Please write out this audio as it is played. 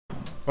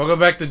Welcome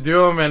back to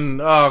Doom,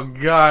 and oh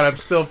god, I'm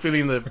still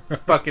feeling the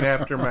fucking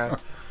aftermath.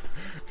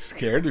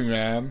 Scared me,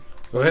 man.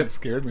 Go ahead.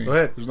 Scared me. Go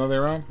ahead. There's nothing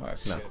around? Oh,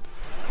 shit. No.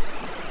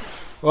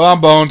 Well, I'm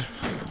boned.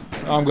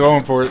 I'm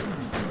going for it.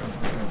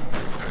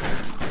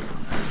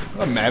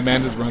 A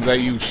madman just runs at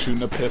you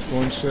shooting a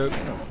pistol and shit.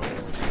 Oh, fuck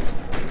is it?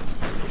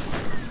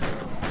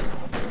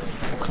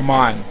 Oh, come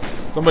on.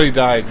 Somebody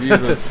died.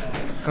 Jesus.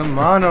 Come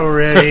on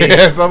already.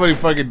 Yeah, somebody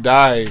fucking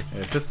die.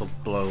 Yeah, pistol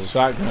blows.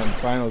 Shotgun,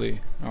 finally.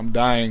 I'm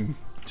dying.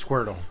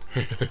 Squirtle.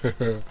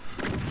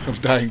 I'm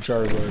dying,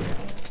 Charizard.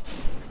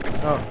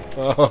 Oh.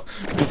 Oh.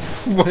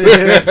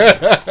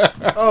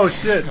 Oh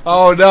shit.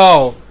 Oh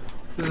no.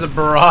 This is a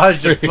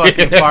barrage of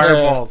fucking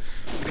fireballs.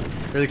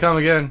 Here they come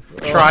again.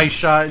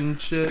 Tri-shot and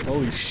shit.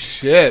 Holy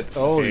shit.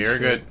 Holy Okay, you're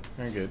shit. good.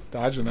 You're good.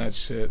 Dodging that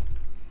shit.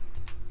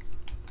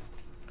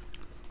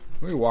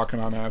 We're walking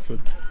on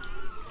acid.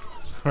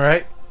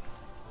 Alright?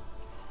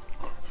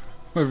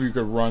 If you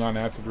could run on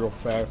acid real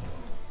fast,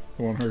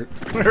 it won't hurt.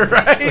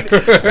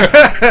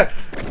 Right?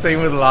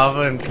 Same with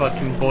lava and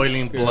fucking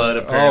boiling blood,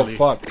 apparently. Oh,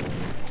 fuck.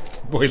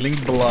 Boiling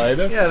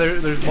blood? Yeah,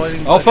 there's boiling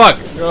Oh, blood.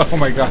 fuck. Oh,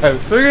 my God.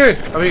 Okay.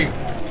 I mean,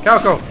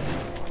 Calco.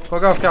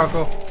 Fuck off,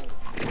 Calco.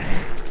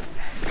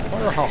 I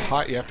wonder how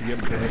hot you have to get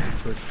blood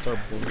for it to start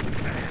boiling.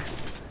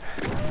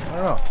 I don't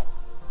know.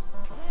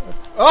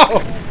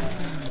 Oh!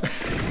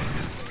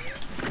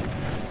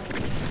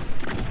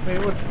 Wait,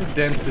 what's the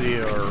density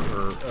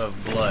of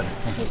blood?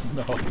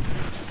 No.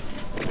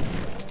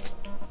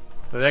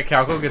 Did that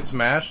Calco get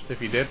smashed? If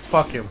he did,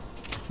 fuck him.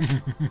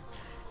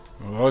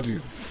 Oh,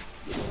 Jesus.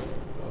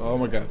 Oh,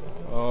 my God.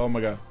 Oh, my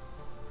God.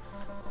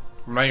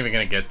 I'm not even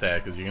gonna get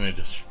that because you're gonna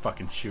just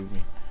fucking shoot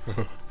me.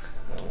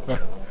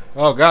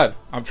 Oh, God.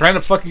 I'm trying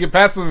to fucking get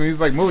past him and he's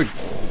like moving.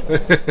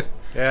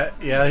 Yeah,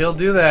 he'll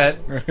do that.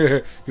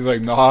 He's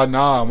like, nah,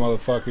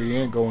 motherfucker. You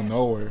ain't going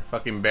nowhere.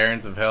 Fucking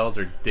Barons of Hells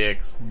are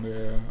dicks.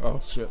 Yeah.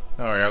 Oh, shit.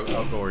 Alright,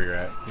 I'll go where you're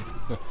at.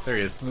 There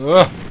he is.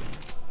 Ugh.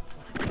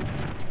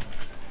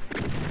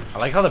 I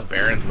like how the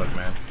Barons look,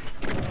 man.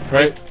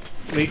 Right?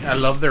 I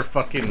love their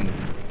fucking...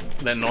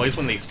 that noise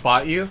when they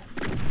spot you.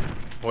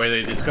 Or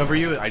they discover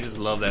you. I just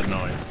love that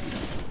noise.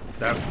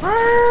 That...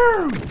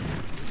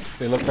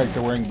 They look like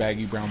they're wearing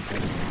baggy brown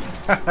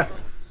pants.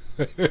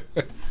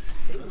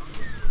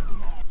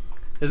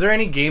 Is there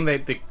any game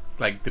that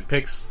like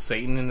depicts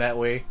Satan in that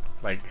way?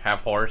 Like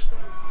half horse?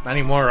 Not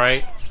anymore,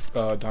 right?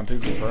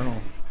 Dante's Inferno.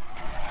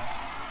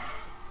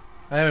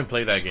 I haven't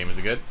played that game. Is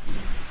it good?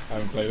 I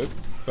haven't played it,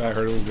 but I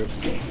heard it was good.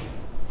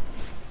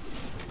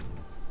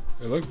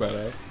 It looks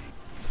badass.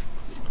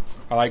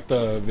 I like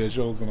the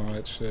visuals and all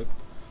that shit.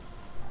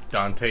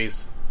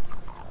 Dante's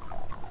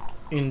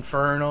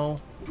Inferno.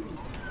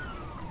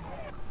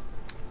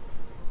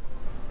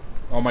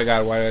 Oh my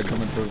god, why did I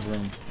come into this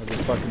room? I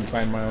just fucking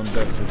signed my own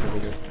death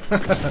certificate.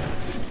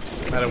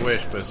 Not a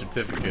wish, but a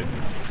certificate.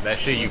 That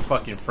shit you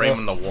fucking frame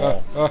on the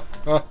wall.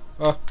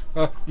 You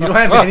don't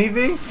have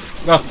anything?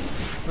 No.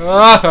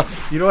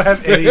 You don't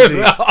have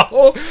anything.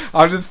 No.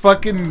 I'm just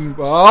fucking...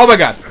 Oh my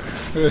god.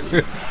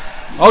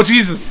 Oh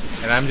Jesus.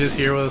 And I'm just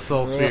here with a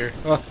soul sphere.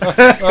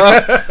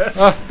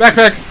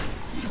 Backpack.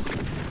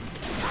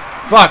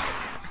 Fuck.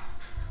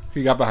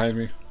 He got behind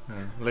me.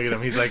 Look at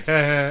him. He's like,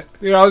 heh.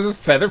 Dude, I was just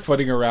feather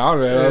footing around,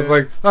 man. Yeah. I was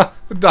like,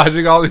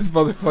 dodging all these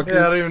motherfuckers. Yeah,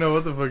 I don't even know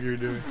what the fuck you're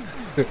doing.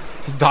 I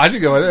was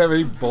dodging them. I didn't have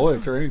any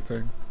bullets or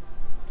anything.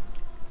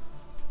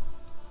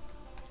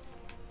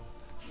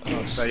 Oh,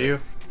 Is that you?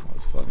 That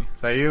was funny.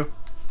 Is that you?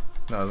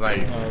 No, it's not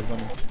you. It was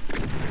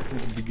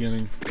at the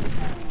beginning.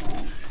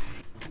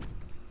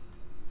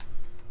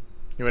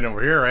 You went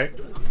over here, right?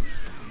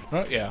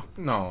 Oh, yeah.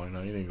 No,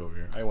 you didn't go over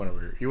here. I went over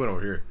here. You went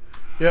over here.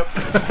 Yep.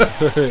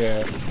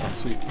 Yeah. Oh,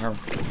 sweet. Arm.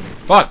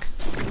 Fuck!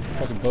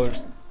 Fucking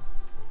pillars.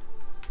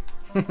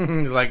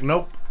 He's like,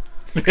 nope.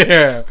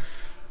 Yeah.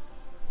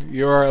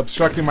 You are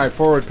obstructing my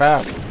forward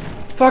path.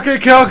 Fucking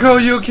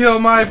Calco, you kill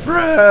my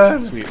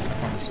friend! Sweet. I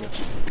found the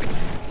switch.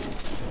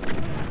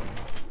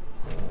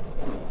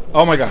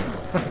 Oh my god.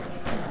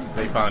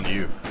 They found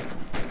you.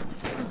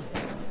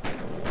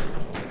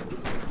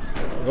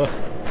 Ugh.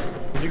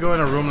 Would you go in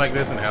a room like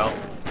this in hell?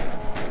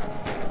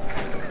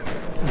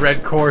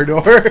 Red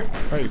corridor.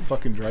 Probably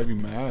fucking drive you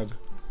mad.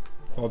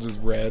 All just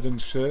red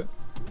and shit.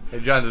 Hey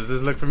John, does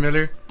this look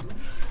familiar?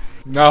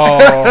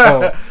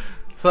 No.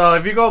 So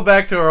if you go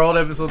back to our old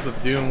episodes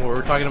of Doom where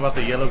we're talking about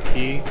the yellow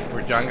key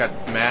where John got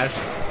smashed,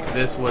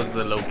 this was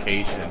the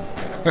location.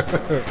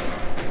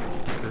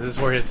 This is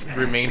where his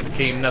remains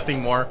became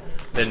nothing more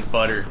than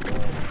butter.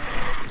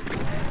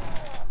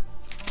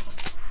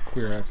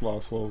 Clear ass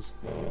lost souls.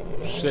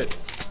 Shit.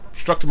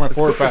 Obstructing my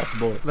forward path to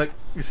bullets. Like,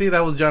 you see,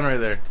 that was John right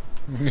there.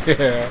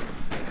 Yeah.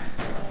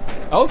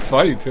 That was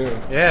funny too.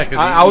 Yeah, because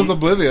I was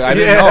oblivious. I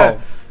didn't know.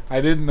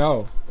 I didn't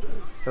know.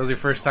 That was your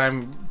first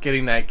time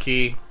getting that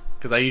key.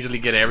 Because I usually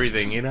get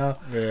everything, you know?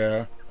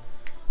 Yeah.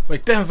 It's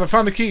like, damn, I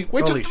found the key.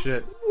 Wait, holy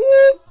shit.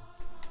 You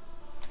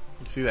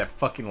see that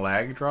fucking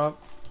lag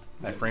drop?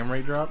 That frame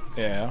rate drop?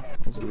 Yeah.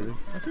 That was weird.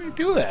 How can you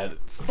do that?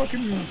 It's a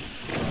fucking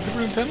Super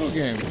Nintendo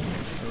game.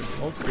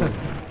 Old school.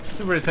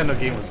 Super Nintendo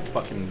game was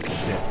fucking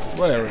shit.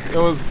 Whatever. It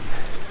was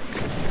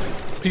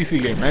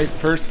PC game, right?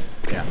 First?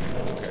 Yeah.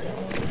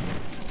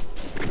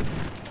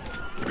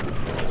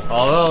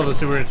 Although the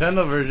Super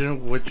Nintendo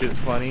version, which is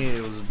funny,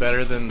 it was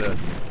better than the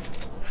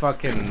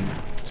fucking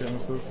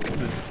Genesis.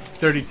 the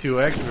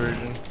 32X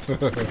version.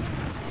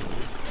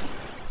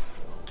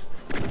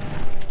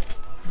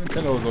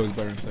 Nintendo was always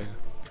better than Sega.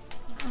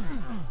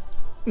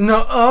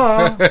 No.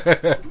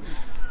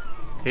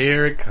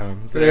 Here it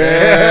comes.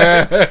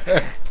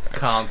 Yeah.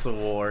 Console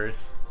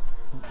Wars.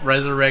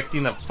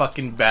 Resurrecting a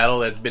fucking battle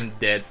that's been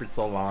dead for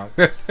so long.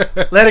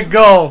 Let it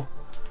go.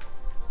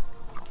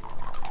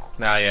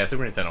 Nah, yeah,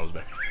 Super Nintendo was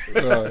better.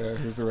 Oh yeah,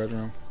 here's the red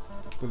room.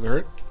 Does it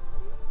hurt?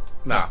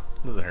 Nah,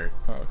 doesn't hurt.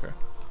 Oh, okay.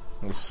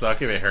 It would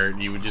suck if it hurt.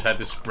 You would just have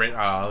to sprint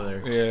out of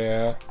there.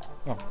 Yeah.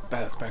 Oh,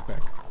 badass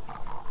backpack.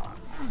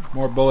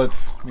 More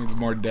bullets means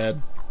more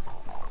dead.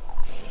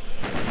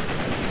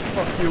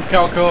 Fuck you,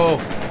 Calco.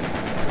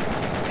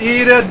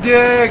 Eat a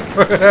dick.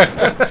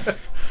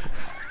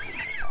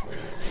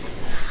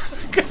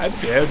 God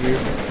damn you.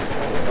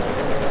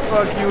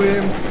 Fuck you,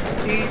 Imps.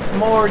 Eat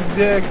more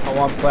dicks. I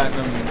want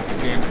Platinum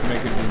Games to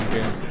make a Doom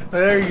game.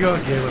 There you go,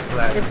 Game with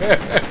Platinum.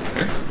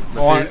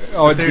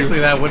 But Seriously,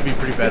 Doom. that would be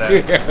pretty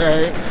badass. Yeah,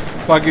 right?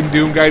 Fucking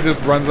Doom guy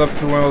just runs up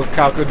to one of those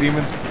Calco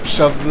demons,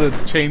 shoves the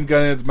chain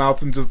gun in its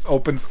mouth, and just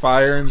opens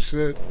fire and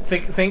shit.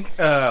 Think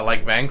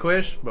like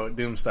Vanquish, but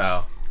Doom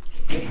style.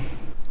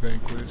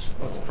 Vanquish.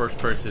 First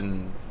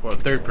person, or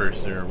third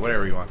person, or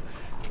whatever you want.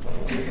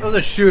 It was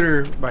a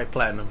shooter by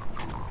Platinum.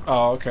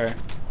 Oh, okay.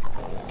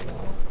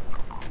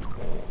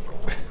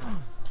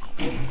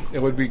 It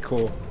would be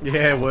cool.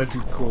 Yeah, it would. Be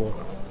cool.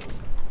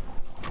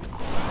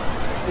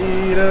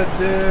 Eat a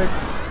dick.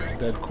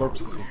 Dead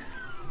corpses here.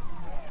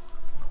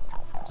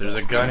 There's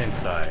a gun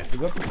inside. Is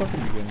that the fucking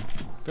beginning?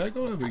 Did I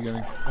go to the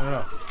beginning? I don't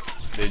know.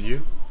 Did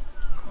you?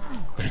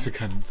 There's a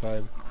gun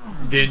inside.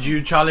 Did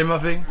you, Charlie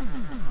Muffin?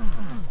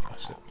 Oh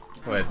shit.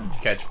 What? Did you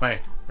catch my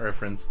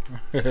reference?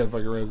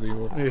 Fucking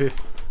Resident Evil.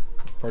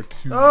 Part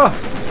 2. Oh!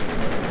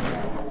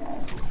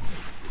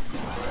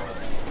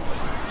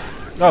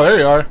 Oh, there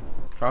you are.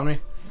 Found me?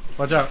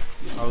 Watch out.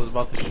 I was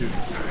about to shoot.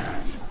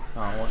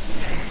 Oh,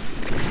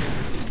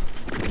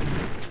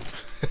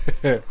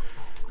 what?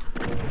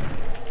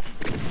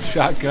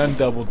 Shotgun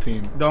double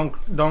team.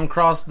 Don't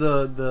cross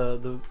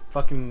the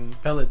fucking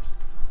pellets.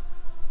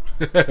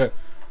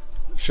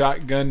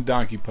 Shotgun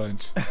donkey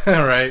punch.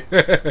 Right.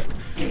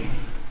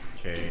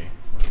 Okay.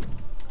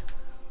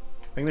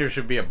 I think there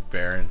should be a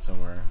Baron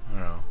somewhere. I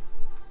don't know.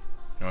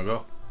 You wanna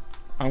go?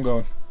 I'm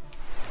going.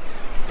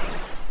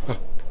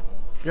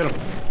 Get him!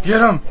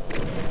 Get him!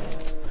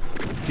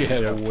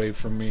 Get away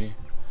from me.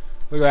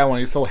 Look at that one.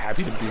 He's so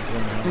happy to be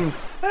here.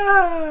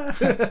 Ah!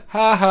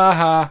 Ha ha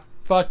ha.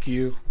 Fuck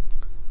you.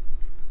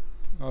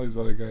 All these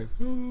other guys.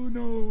 Oh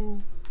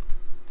no.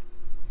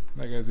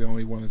 That guy's the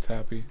only one that's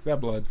happy. Is that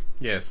blood?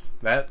 Yes,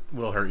 that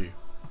will hurt you.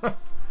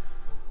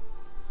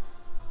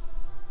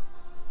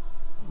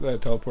 That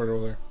teleport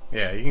over there.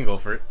 Yeah, you can go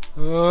for it.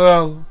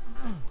 Oh.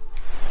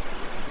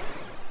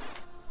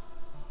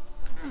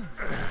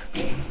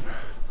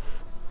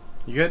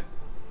 You good?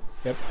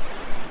 Yep.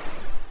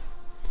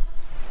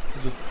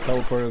 Just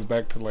teleport us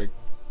back to like.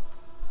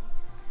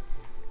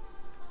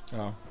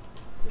 Oh.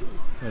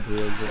 That's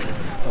the exit.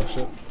 Oh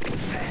shit.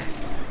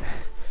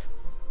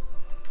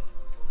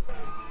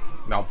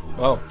 No.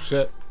 Oh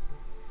shit.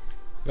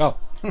 Oh.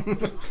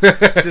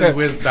 Just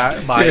whiz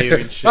by you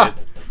and shit.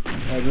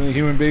 Imagine a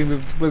human being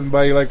just whizzing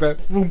by you like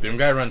that. Boom. Doom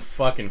guy runs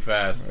fucking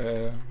fast.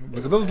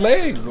 Look at those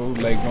legs. Those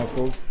leg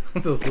muscles.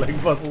 Those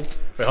leg muscles.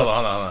 Wait, hold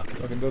on.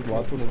 Fucking does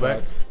lots of Move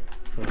back. squats.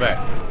 Move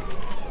back.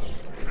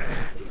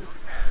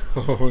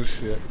 Oh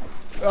shit.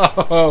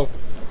 Oh.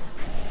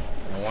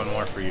 One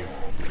more for you.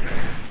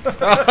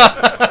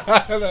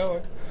 That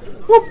one.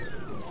 Whoop.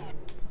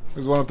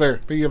 There's one up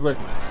there. Piggy up there.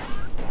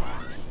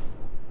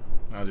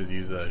 I'll just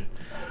use a.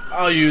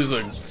 I'll use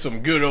some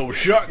good old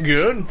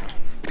shotgun.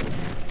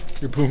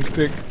 Your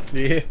boomstick.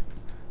 Yeah.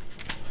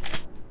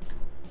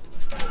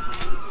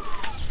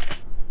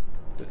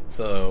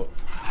 So.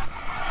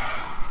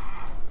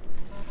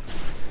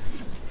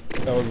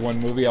 That was one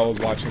movie I was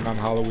watching on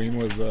Halloween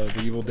was the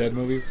Evil Dead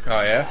movies.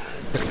 Oh yeah.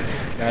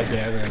 God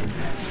damn it.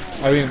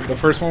 I mean, the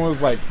first one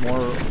was like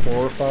more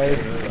horrified.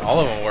 All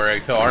of them were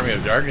until Army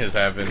of Darkness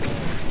happened.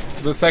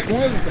 The second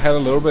one had a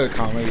little bit of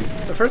comedy.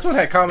 The first one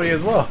had comedy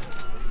as well.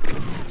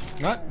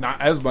 Not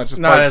as much as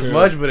Not part as two.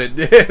 much, but it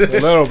did. A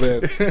little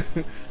bit.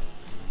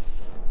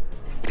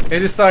 It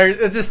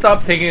just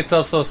stopped taking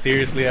itself so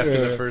seriously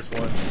after the first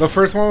one. The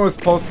first one was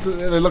supposed to.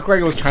 It looked like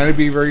it was trying to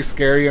be very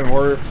scary and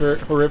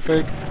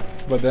horrific,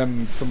 but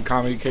then some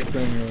comedy kicks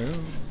in. And you're like,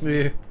 oh.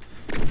 Yeah.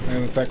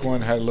 And the second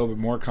one had a little bit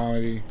more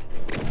comedy.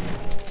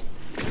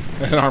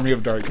 And Army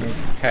of Darkness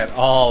Had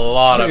a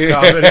lot of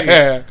comedy.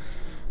 Yeah.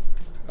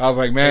 I was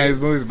like, man, these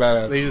movies are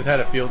badass. They just had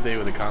a field day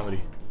with the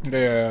comedy.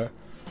 Yeah.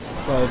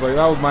 So I was like,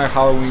 that was my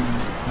Halloween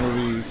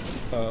movie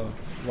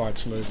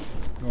watch list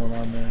going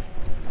on there.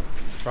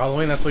 For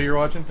Halloween, that's what you're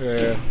watching?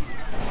 Yeah.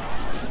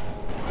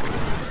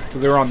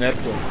 Because they were on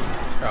Netflix.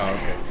 Oh,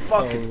 okay. So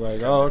I was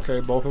like, oh,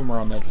 okay, both of them were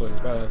on Netflix.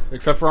 Badass.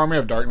 Except for Army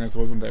of Darkness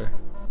wasn't there.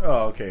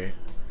 Oh, okay.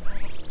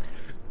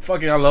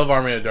 Fucking, I love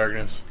Army of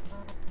Darkness.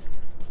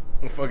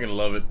 I fucking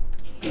love it.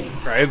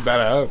 Right, it's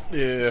badass.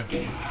 Yeah.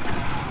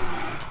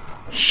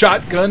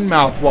 Shotgun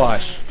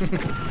mouthwash.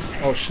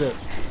 Oh, shit.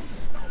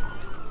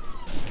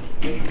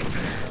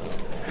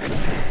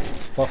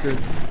 Fucker.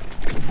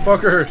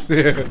 Fuckers.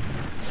 Yeah.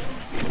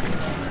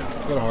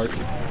 Got a heart.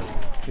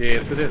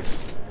 Yes, it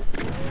is.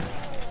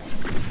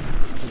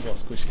 It's all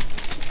squishy.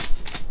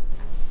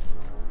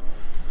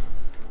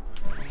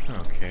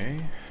 Okay.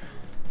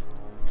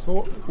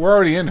 So we're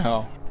already in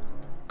hell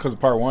because of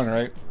part 1,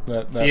 right?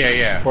 That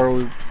Yeah. Part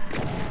we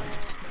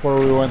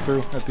went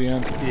through at the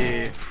end.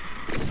 Yeah.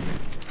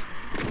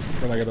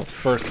 We're like at the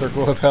first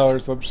circle of hell or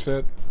some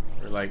shit.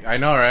 We're like, I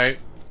know, right?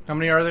 How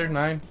many are there?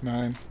 9?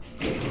 9.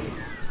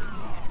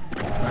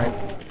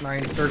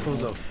 9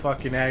 circles of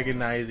fucking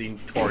agonizing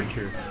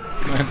torture.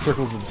 9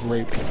 circles of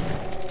rape.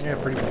 Yeah,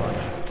 pretty much.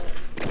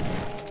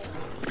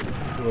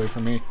 Get away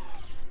from me.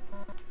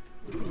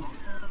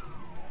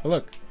 Oh,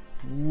 look.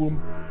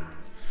 Whoom.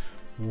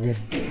 Whoom.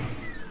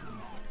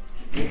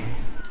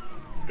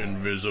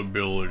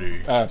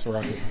 Invisibility. Ah, it's a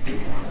rocket.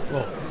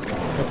 Whoa.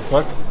 What the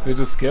fuck? They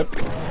just skip?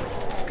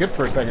 Skip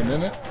for a second,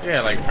 didn't it?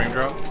 Yeah, like frame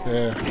drop.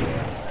 Yeah.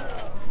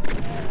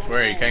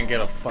 Swear, you can't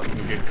get a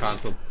fucking good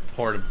console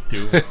port of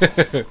Doom.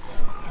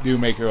 Do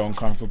make your own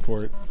console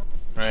port.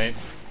 Right?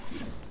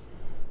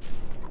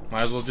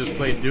 Might as well just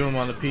play Doom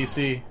on the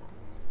PC.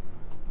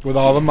 With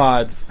all the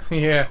mods.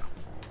 Yeah.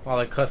 All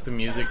the custom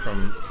music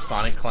from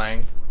Sonic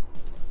Clang.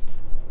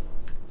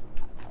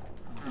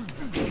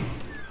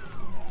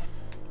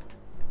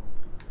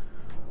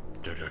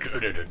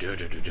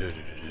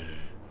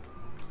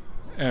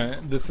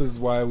 And this is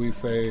why we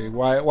say,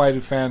 why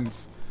do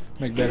fans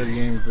make better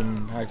games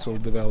than actual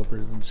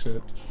developers and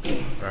shit?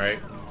 Right?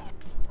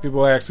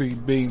 People are actually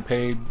being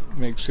paid to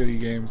make shitty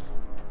games.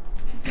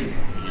 You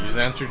just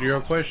answered your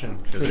own question,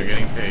 because they're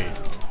getting paid.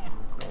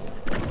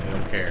 They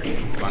don't care.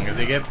 As long as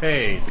they get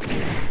paid.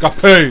 Got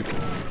paid!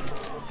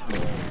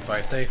 That's why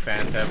I say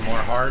fans have more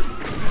heart.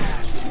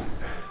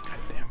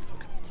 Goddamn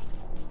fucking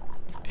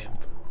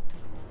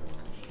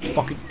imp.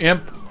 Fucking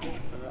imp!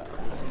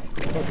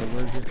 Fucking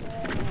word here.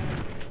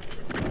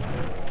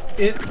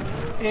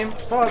 It's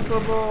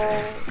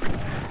impossible!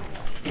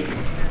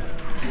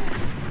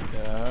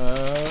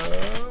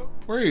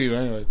 Where are you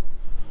anyways?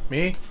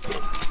 Me?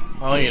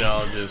 Oh, you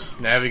know, just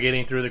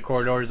navigating through the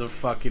corridors of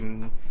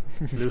fucking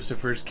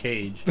Lucifer's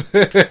cage.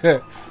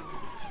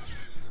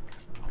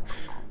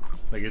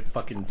 Like it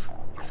fucking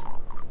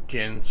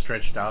skin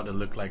stretched out to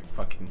look like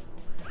fucking...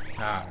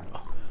 I don't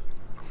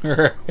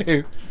know.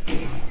 Right.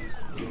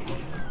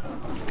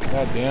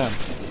 God damn.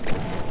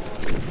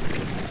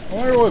 I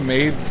wonder what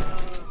made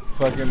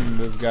fucking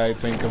this guy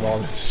think of all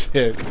this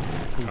shit.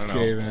 This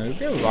game, man. This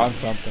game was on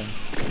something.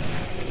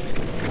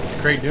 It's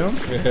Craig Doom?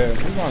 Yeah,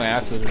 he was on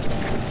acid or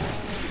something.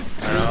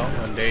 I don't know.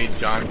 One day,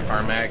 John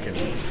Carmack and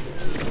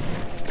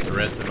the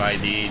rest of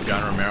ID,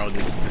 John Romero,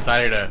 just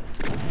decided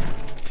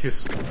to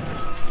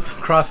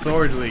cross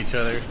swords with each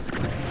other,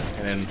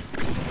 and then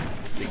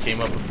they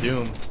came up with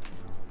Doom.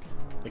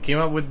 They came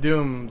up with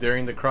Doom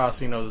during the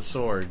crossing of the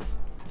swords.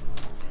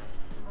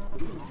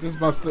 This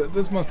must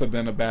have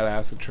been a bad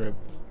acid trip.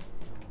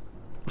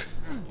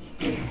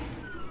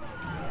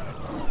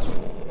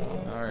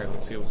 Alright,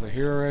 let's see. Was I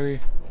here already?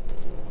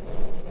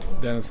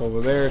 Dennis over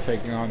there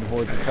taking on the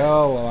hordes of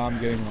hell while I'm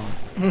getting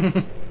lost.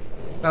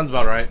 Sounds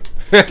about right.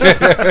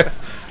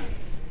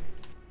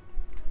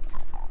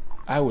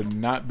 I would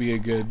not be a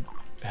good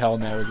hell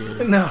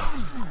navigator. No.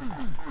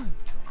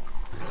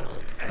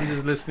 I'm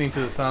just listening to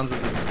the sounds of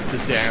the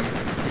damned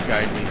to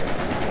guide me.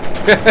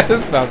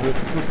 Sounds it.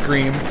 The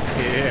screams.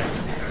 Yeah.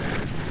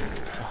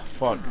 Oh,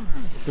 fuck.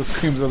 The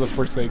screams of the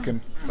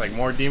Forsaken. Like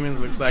more demons,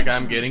 looks like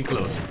I'm getting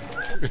closer.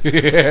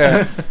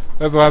 Yeah.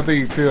 That's what I'm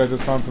thinking too. I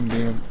just found some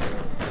demons.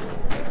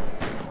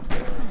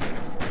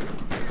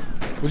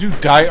 Would you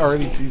die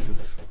already?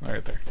 Jesus.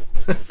 Alright, there.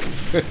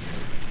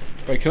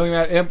 By killing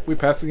that imp, we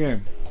pass the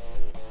game.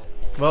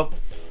 Well,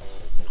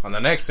 on the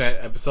next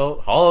episode,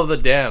 Hall of the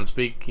Damned.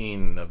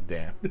 Speaking of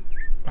damn.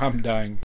 I'm dying.